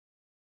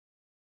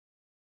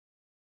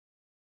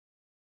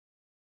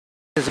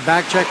It's a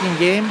back-checking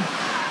game.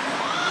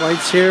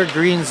 White's here,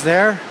 green's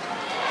there.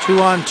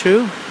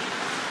 2-on-2.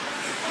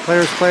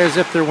 Players play as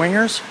if they're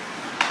wingers.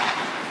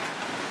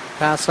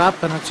 Pass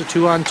up, and it's a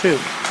 2-on-2.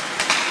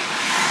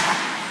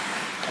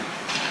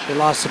 They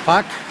lost the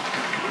puck.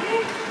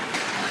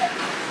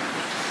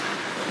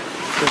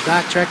 They're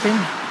back-checking.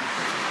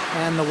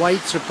 And the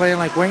Whites are playing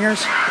like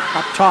wingers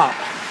up top.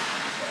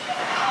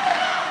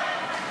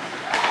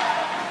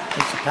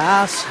 It's a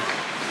pass.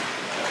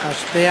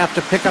 They have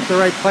to pick up the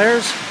right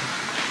players.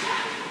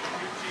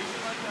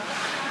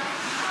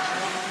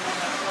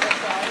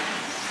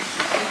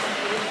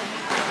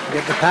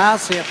 Get the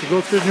pass, they have to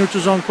go through the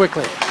neutral zone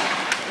quickly.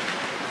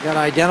 You got to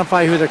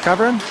identify who they're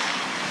covering.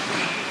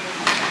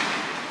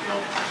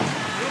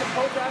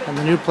 And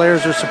the new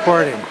players are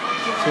supporting.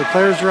 So the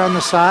players are on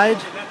the side.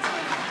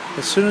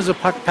 As soon as the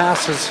puck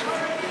passes,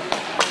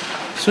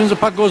 as soon as the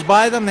puck goes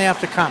by them, they have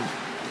to come.